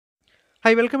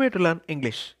Hi, welcome you to learn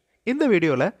English. இந்த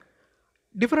வீடியோவில்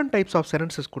different types of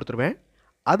sentences கொடுத்துருவேன்.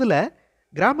 அதில்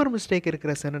கிராமர் மிஸ்டேக்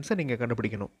இருக்கிற சென்டென்ஸை நீங்கள்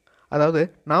கண்டுபிடிக்கணும். அதாவது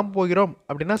நாம் போகிறோம்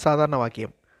அப்படின்னா சாதாரண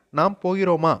வாக்கியம், நாம்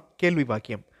போகிறோமா கேள்வி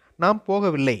வாக்கியம், நாம்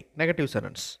போகவில்லை நெகட்டிவ்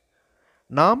சென்டென்ஸ்,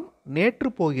 நாம்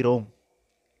நேற்று போகிறோம்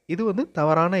இது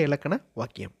தவறான இலக்கண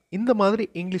வாக்கியம். இந்த மாதிரி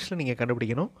இங்கிலீஷில் நீங்கள்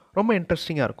கண்டுபிடிக்கணும். ரொம்ப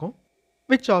இன்ட்ரெஸ்டிங்காக இருக்கும்.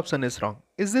 Which option is wrong?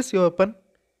 Is this your pen?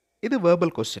 இது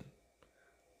verbal question.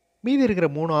 மீதி இருக்கிற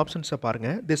 3 ஆப்ஷன்ஸை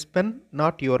பாருங்கள். This pen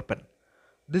not your pen.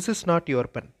 This is not your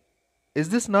pen. Is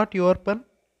this not your pen?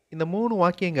 இந்த 3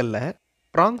 வாக்கியங்களில்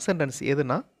wrong sentence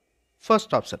எதுனா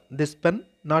first option, this pen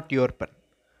not your pen.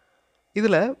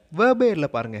 இதில் வேர்பே இல்லை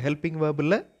பாருங்கள், helping verb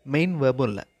இல்லை, மெயின் வேர்பும்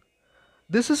இல்லை.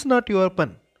 This is not your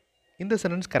pen, இந்த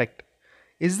sentence correct.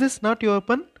 Is this not your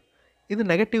pen? இது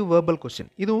negative verbal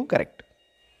question, இதுவும் correct.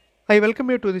 I welcome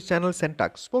you to this channel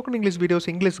Syntax. Spoken English videos,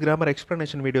 English grammar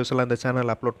explanation videos எல்லாம் இந்த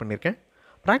சேனலில் upload பண்ணியிருக்கேன்.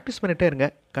 Practice பண்ணிகிட்டே இருங்க,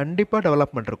 கண்டிப்பாக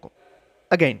டெவலப்மெண்ட் இருக்கும்.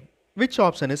 Again, which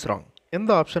option is wrong?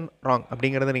 எந்த ஆப்ஷன் ராங்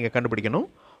அப்படிங்கிறத நீங்கள் கண்டுபிடிக்கணும்.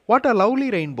 வாட் அ லவ்லி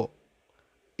ரெயின்போ,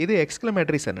 இது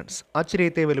எக்ஸ்க்ளமேட்டரி சென்டென்ஸ்,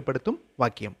 ஆச்சரியத்தை வெளிப்படுத்தும்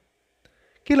வாக்கியம்.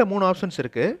 கீழே 3 ஆப்ஷன்ஸ்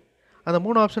இருக்குது. அந்த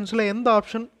 3 ஆப்ஷன்ஸில் எந்த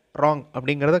ஆப்ஷன் ராங்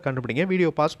அப்படிங்கிறத கண்டுபிடிங்க.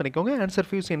 வீடியோ பாஸ் பண்ணிக்கோங்க, ஆன்சர்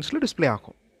ஃபியூ செகண்ட்ஸில் டிஸ்பிளே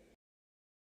ஆகும்.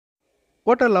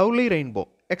 What a lovely rainbow,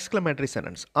 exclamatory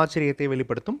sentence, ஆச்சரியத்தை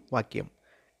வெளிப்படுத்தும் வாக்கியம்.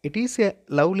 It is a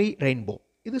lovely rainbow,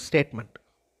 இது statement.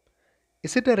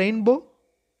 Is it a rainbow,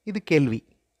 இது கேள்வி.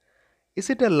 Is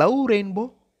it a love rainbow,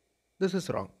 this is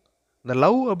wrong. இந்த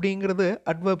லவ் அப்படிங்கிறது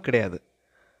அட்வர்ப் கிடையாது.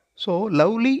 ஸோ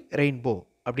லவ்லி ரெயின்போ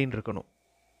அப்படின்னு இருக்கணும்.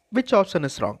 Which option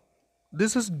is wrong?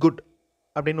 This is good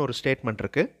அப்படின்னு ஒரு ஸ்டேட்மெண்ட்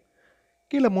இருக்குது.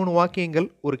 கீழே 3 வாக்கியங்கள்,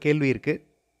 ஒரு கேள்வி இருக்குது.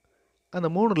 அந்த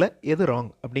 3ல் எது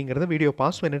ராங் அப்படிங்கிறத வீடியோ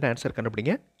பாஸ் பண்ணிட்டு ஆன்சர்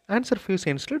கண்டுபிடிங்க. ஆன்சர் ஃபியூ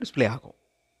செகண்ட்ஸில் டிஸ்பிளே ஆகும்.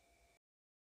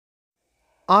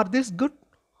 R this good?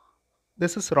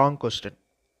 This is wrong question.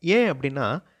 ஏன் அப்படின்னா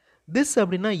திஸ்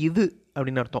அப்படின்னா இது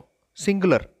அப்படின்னு அர்த்தம்,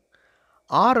 சிங்குலர்.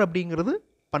 ஆர் அப்படிங்கிறது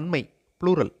பன்மை,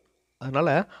 ப்ளூரல்.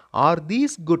 அதனால் ஆர்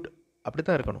தீஸ் குட் அப்படி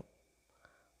தான் இருக்கணும்.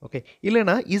 ஓகே,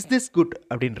 இல்லைனா இஸ் திஸ் குட்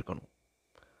அப்படின்னு இருக்கணும்.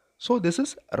 So this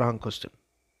is wrong question.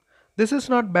 This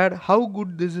is not bad, how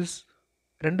good this is,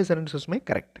 2 சென்டென்சஸுமே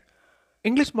correct.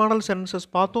 English model sentences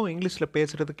பார்த்தும் இங்கிலீஷில்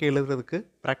பேசுகிறதுக்கு எழுதுறதுக்கு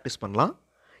ப்ராக்டிஸ் பண்ணலாம்.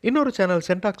 இன்னொரு சேனல்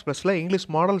சென்டாக்ஸ் ப்ளஸில் இங்கிலீஷ்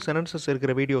மாடல் சென்டென்சஸ்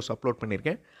இருக்கிற வீடியோஸ் அப்லோட்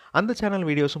பண்ணியிருக்கேன். அந்த சேனல்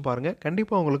வீடியோஸும் பாருங்கள்,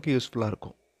 கண்டிப்பாக உங்களுக்கு யூஸ்ஃபுல்லாக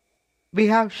இருக்கும். We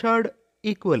have shirt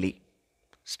equally,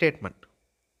 statement.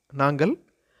 நாங்கள்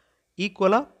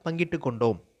ஈக்குவலாக பங்கிட்டு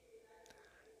கொண்டோம்.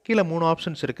 கீழே 3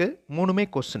 ஆப்ஷன்ஸ் இருக்குது, 3மே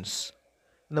கொஸ்டின்ஸ்.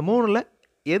 இந்த 3ல்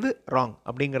எது ராங்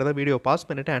அப்படிங்கிறத வீடியோ பாஸ்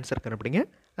பண்ணிவிட்டு ஆன்சர் கண்டுபிடிங்க.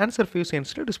 ஆன்சர் ஃபியூ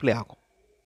செகண்ட்ஸில் டிஸ்பிளே ஆகும்.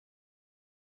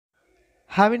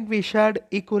 haven't we shared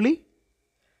equally?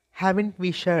 haven't we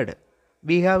shared?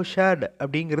 we have shared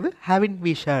அப்படிங்கிறது haven't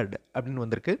we shared அப்படின்னு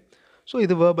வந்திருக்கு. ஸோ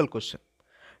இது verbal question.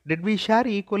 did we share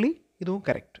equally? இதுவும்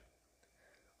correct.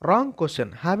 wrong question.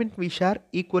 haven't we share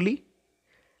equally?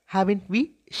 haven't we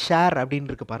share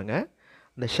அப்படின்னு இருக்கு பாருங்கள்.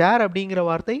 இந்த ஷேர் அப்படிங்கிற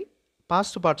வார்த்தை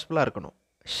பாஸ்ட் பார்ட்டிசிபிளாக இருக்கணும்,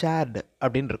 shared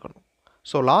அப்படின்னு இருக்கணும்.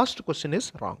 So last question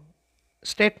is wrong.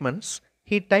 Statements.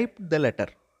 he typed the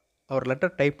letter, our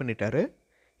letter type பண்ணிட்டாரு.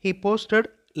 he posted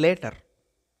later,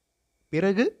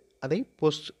 பிறகு அதை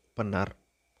போஸ்ட் பண்ணார்.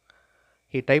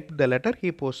 he typed the letter, he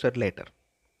posted later.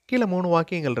 கீழே 3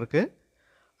 வாக்கியங்கள் இருக்குது.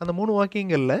 அந்த 3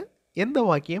 வாக்கியங்களில் எந்த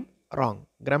வாக்கியம் ராங்,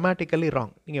 கிராமட்டிக்கலி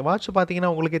ராங்? நீங்கள் வாட்ச்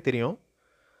பார்த்தீங்கன்னா உங்களுக்கே தெரியும்.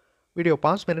 வீடியோ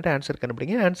பாஸ் பண்ணிவிட்டு ஆன்சர்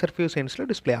கண்டுபிடிங்க. ஆன்சர் ஃபியூ செகண்ட்ஸில்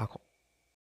டிஸ்பிளே ஆகும்.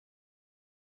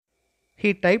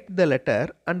 he typed the letter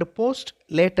and post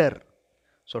later.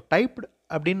 So typed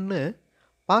அப்படின்னு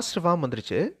பாஸ்ட் ஃபார்ம்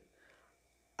வந்துருச்சு.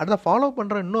 அதை ஃபாலோ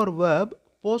பண்ணுற இன்னொரு வேர்ப்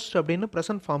போஸ்ட் அப்படின்னு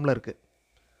ப்ரெசன்ட் ஃபார்மில் இருக்குது.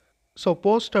 ஸோ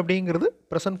போஸ்ட் அப்படிங்கிறது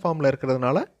ப்ரெசன்ட் ஃபார்மில்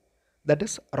இருக்கிறதுனால that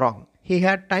is wrong. He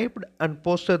had typed and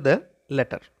posted the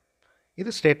letter,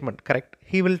 இது statement correct.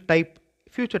 He will type,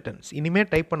 future tense, இனிமேல்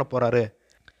டைப் பண்ண போகிறாரு.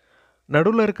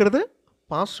 நடுவில் இருக்கிறது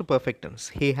past perfect tense,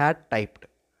 he had typed.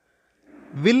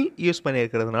 Will use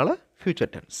பண்ணியிருக்கிறதுனால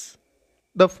future tense.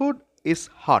 The food is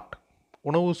hot,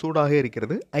 உணவு சூடாக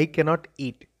இருக்கிறது. I cannot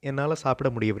eat, என்னால் சாப்பிட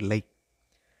முடியவில்லை.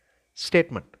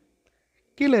 ஸ்டேட்மெண்ட்.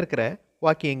 கீழே இருக்கிற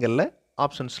வாக்கியங்களில்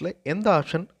ஆப்ஷன்ஸில் எந்த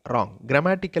option wrong,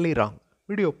 grammatically wrong?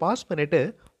 Video pass பண்ணிவிட்டு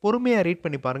பொறுமையாக ரீட்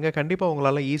பண்ணி பாருங்கள், கண்டிப்பாக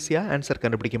உங்களால் ஈஸியாக ஆன்சர்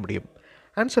கண்டுபிடிக்க முடியும்.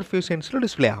 ஆன்சர் ஃபியூ செகண்ட்ஸில்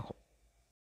டிஸ்பிளே ஆகும்.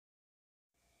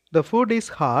 த ஃபுட் இஸ்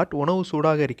ஹாட், உணவு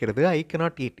சூடாக இருக்கிறது. ஐ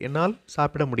கேனாட் ஈட், என்னால்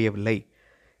சாப்பிட முடியவில்லை.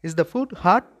 இஸ் த ஃபுட்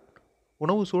ஹாட்,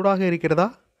 உணவு சூடாக இருக்கிறதா?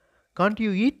 காண்ட்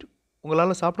யூ ஈட்,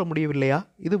 உங்களால் சாப்பிட முடியவில்லையா?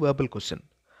 இது verbal question.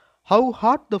 How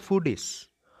hot the food is,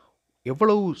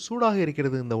 எவ்வளவு சூடாக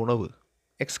இருக்கிறது இந்த உணவு.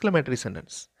 Exclamatory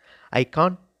sentence. I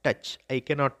can't touch, I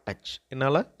cannot touch,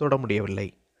 என்னால் தொட முடியவில்லை.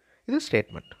 இது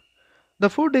statement. The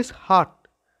food is hot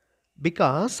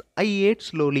because I ate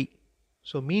slowly.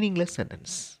 So meaningless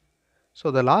sentence. So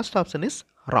the last option is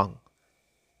wrong.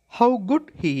 How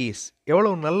good he is,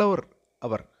 எவ்வளவு நல்லவர்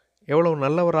அவர், எவ்வளவு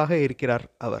நல்லவராக இருக்கிறார்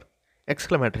அவர்.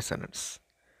 Exclamatory sentence.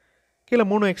 கீழே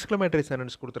 3 எக்ஸ்க்ளமேட்டரி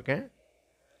சென்டென்ஸ் கொடுத்துருக்கேன்.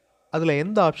 அதில்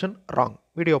எந்த ஆப்ஷன் ராங்?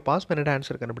 வீடியோ பாஸ் பண்ணிவிட்டு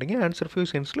ஆன்சர் கண்டுபிடிங்க. ஆன்சர் ஃபியூ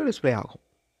செகண்ட்ஸில் டிஸ்பிளே ஆகும்.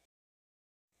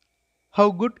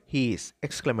 How good he is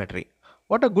exclamatory.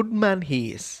 What a good man he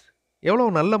is, எவ்வளோ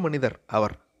நல்ல மனிதர்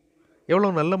அவர், எவ்வளோ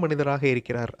நல்ல மனிதராக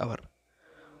இருக்கிறார் அவர்.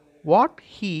 What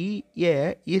he A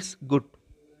is good,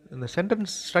 இந்த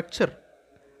சென்டென்ஸ் ஸ்ட்ரக்சர்,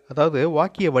 அதாவது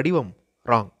வாக்கிய வடிவம்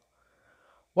wrong.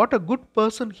 What a good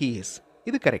person he is,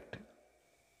 இது கரெக்ட்.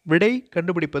 விடை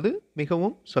கண்டுபிடிப்பது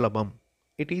மிகவும் சுலபம்.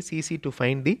 It is easy to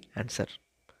find the answer.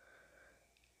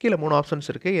 கீழே 3 ஆப்ஷன்ஸ்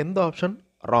இருக்குது. எந்த ஆப்ஷன்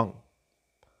ராங்?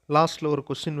 லாஸ்ட்டில் ஒரு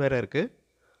கொஸ்டின் வேறு இருக்குது.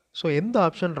 ஸோ எந்த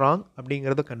ஆப்ஷன் ராங்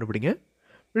அப்படிங்கிறத கண்டுபிடிங்க.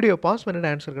 வீடியோ பாஸ் பண்ணிட்டு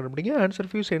ஆன்சர் கண்டுபிடிங்க. ஆன்சர்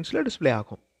ஃபியூ செகண்ட்ஸில் டிஸ்பிளே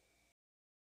ஆகும்.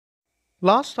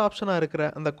 லாஸ்ட் ஆப்ஷனாக இருக்கிற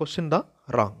அந்த கொஸ்டின் தான்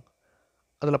ராங்.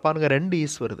 அதில் பாருங்கள் 2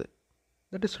 இஸ் வருது.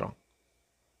 That is wrong.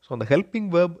 ஸோ அந்த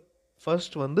ஹெல்பிங் வேர்ப்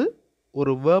ஃபர்ஸ்ட் வந்து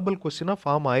ஒரு வேர்பல் கொஸ்டினாக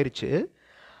ஃபார்ம் ஆயிடுச்சு.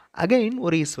 அகைன்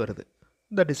ஒரு இஸ் வருது.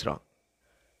 That is wrong.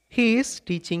 He is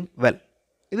teaching well,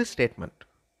 இது ஸ்டேட்மெண்ட்.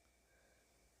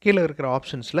 கீழே இருக்கிற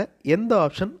ஆப்ஷன்ஸில் எந்த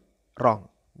ஆப்ஷன் ராங்,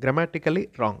 கிராமட்டிக்கலி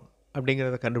ராங்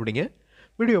அப்படிங்கிறத கண்டுபிடிங்க.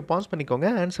 வீடியோ பாஸ் பண்ணிக்கோங்க.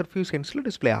 ஆன்சர் ஃபியூ செகண்ட்ஸில்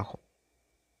டிஸ்பிளே ஆகும்.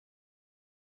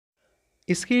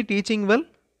 இஸ் ஹீ டீச்சிங் வெல்,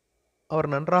 அவர்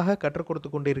நன்றாக கற்றுக் கொடுத்து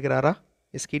கொண்டு இருக்கிறாரா?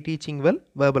 Is he teaching well,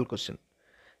 verbal question.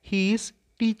 He is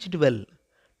teached well.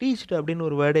 Teached அப்படின்னு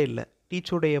ஒரு வேர்டே இல்லை.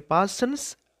 டீச்சுடைய பாஸ்டன்ஸ்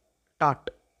டாட்,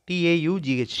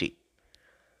 TAUGHT.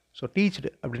 ஸோ டீச்டு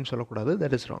அப்படின்னு சொல்லக்கூடாது.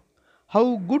 That is wrong.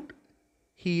 How good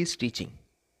he is teaching,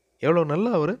 எவ்வளோ நல்லா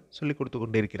அவர் சொல்லிக் கொடுத்து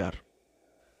கொண்டு இருக்கிறார்.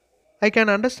 ஐ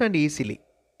கேன் அண்டர்ஸ்டாண்ட் ஈஸிலி,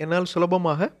 என்னால்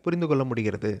சுலபமாக புரிந்து கொள்ள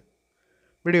முடிகிறது.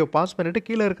 வீடியோ பாஸ் பண்ணிவிட்டு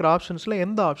கீழே இருக்கிற ஆப்ஷன்ஸில்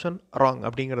எந்த ஆப்ஷன் ராங்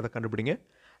அப்படிங்கிறத கண்டுபிடிங்க.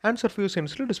 ஆன்சர் ஃபியூ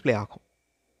செகண்ட்ஸில் டிஸ்பிளே ஆகும்.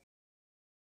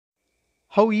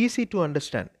 ஹவு ஈஸி டு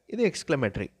அண்டர்ஸ்டாண்ட், இது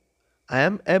எக்ஸ்க்ளமேட்டரி. ஐ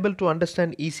ஆம் ஏபிள் டு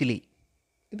அண்டர்ஸ்டாண்ட் ஈஸிலி,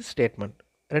 இது ஸ்டேட்மெண்ட்.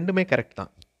 ரெண்டுமே கரெக்ட்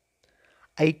தான்.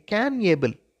 ஐ கேன்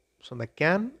ஏபிள், ஸோ அந்த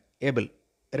கேன் ஏபிள்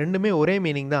ரெண்டுமே ஒரே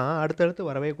மீனிங் தான். அடுத்தடுத்து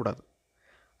வரவே கூடாது.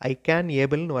 ஐ கேன்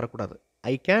ஏபிள்னு வரக்கூடாது.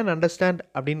 ஐ கேன் அண்டர்ஸ்டாண்ட்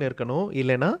அப்படின்னு இருக்கணும்.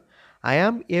 இல்லைனா ஐ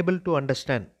ஆம் ஏபிள் டு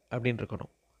அண்டர்ஸ்டாண்ட் அப்படின்னு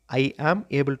இருக்கணும். ஐ ஆம்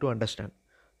ஏபிள் டு அண்டர்ஸ்டாண்ட்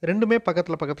ரெண்டுமே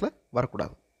பக்கத்தில் பக்கத்தில்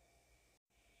வரக்கூடாது.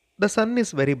 த சன்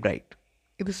இஸ் வெரி பிரைட்,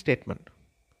 இது ஸ்டேட்மெண்ட்.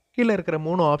 கீழே இருக்கிற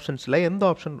 3 ஆப்ஷன்ஸில் எந்த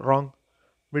ஆப்ஷன் ராங்?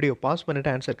 வீடியோ பாஸ்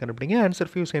பண்ணிவிட்டு ஆன்சர் கண்டுபிடிங்க.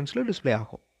 ஆன்சர் ஃபியூ செகண்ட்ஸில் டிஸ்பிளே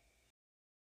ஆகும்.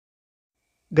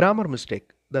 Grammar mistake.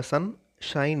 த சன்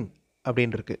ஷைன்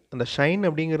அப்படின்னு இருக்குது. அந்த ஷைன்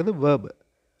அப்படிங்கிறது வேர்பு,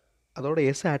 அதோட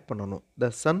எஸ் ஆட் பண்ணணும். த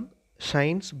Sun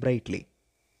shines brightly.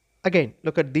 Again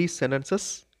look at these sentences.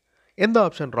 எந்த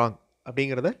ஆப்ஷன் ராங்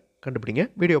அப்படிங்கிறத கண்டுபிடிங்க.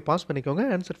 வீடியோ பாஸ் பண்ணிக்கோங்க.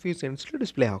 ஆன்சர் ஃபியூ செகண்ட்ஸில்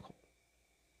டிஸ்பிளே ஆகும்.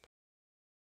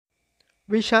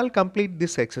 We shawl complete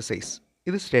this exercise,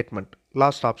 இது ஸ்டேட்மெண்ட்.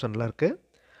 லாஸ்ட் ஆப்ஷனில் இருக்குது.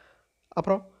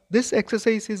 அப்புறம் this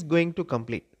exercise is going to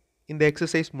complete, இந்த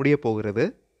எக்ஸசைஸ் முடிய போகிறது,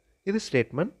 இது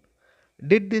statement.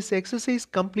 Did this exercise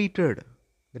completed,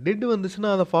 இந்த டிட் வந்துச்சுன்னா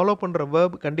அதை ஃபாலோ பண்ணுற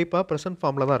வேர்ப் கண்டிப்பாக ப்ரெசன்ட்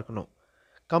ஃபார்மில் தான் இருக்கணும்.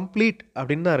 கம்ப்ளீட்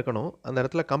அப்படின்னு தான் இருக்கணும். அந்த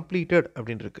இடத்துல கம்ப்ளீட்டட்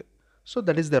அப்படின்னு இருக்குது. So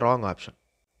that is the wrong option.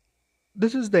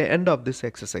 This is the end of this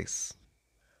exercise.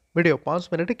 Video pass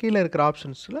பண்ணிவிட்டு கீழே இருக்கிற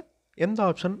ஆப்ஷன்ஸில் எந்த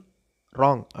ஆப்ஷன்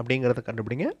ராங் அப்படிங்கிறத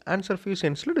கண்டுபிடிங்க. ஆன்சர் ஃபியூ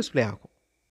செகண்ட்ஸில் டிஸ்பிளே ஆகும்.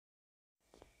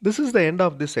 This is the end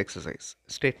of this exercise,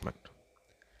 statement.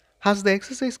 Has the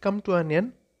exercise come to an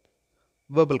end,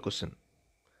 verbal question.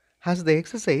 Has the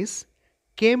exercise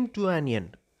came to an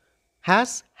end.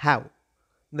 Has, have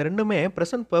இந்த ரெண்டுமே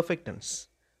present perfect tense.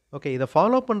 Okay, இதை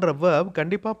follow பண்ணுற verb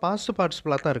கண்டிப்பாக past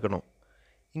பார்ட்டிசிபிளாக தான் இருக்கணும்.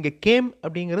 இங்கே game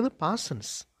அப்படிங்கிறது past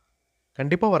tense,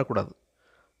 கண்டிப்பாக வரக்கூடாது.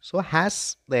 So has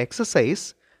the exercise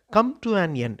come to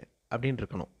an end அப்படின்னு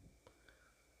இருக்கணும்.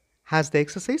 Has the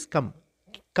exercise come,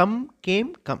 come,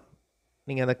 game, come.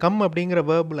 நீங்கள் அந்த கம் அப்படிங்கிற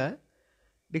வேர்பில்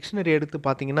டிக்ஷனரி எடுத்து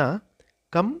பார்த்தீங்கன்னா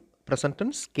come present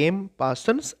tense, game past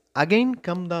tense, again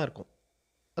come தான் இருக்கும்.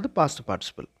 அது past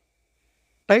participle.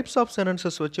 Types of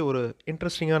sentences வச்சு ஒரு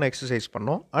இன்ட்ரெஸ்டிங்கான எக்ஸசைஸ்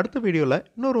பண்ணோம். அடுத்த வீடியோவில்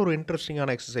இன்னொரு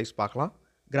இன்ட்ரெஸ்டிங்கான எக்ஸசைஸ் பார்க்கலாம்.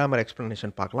 கிராமர்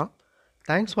எக்ஸ்ப்ளனேஷன் பார்க்கலாம்.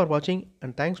 தேங்க்ஸ் ஃபார் வாட்சிங்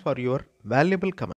and thanks for your valuable comment.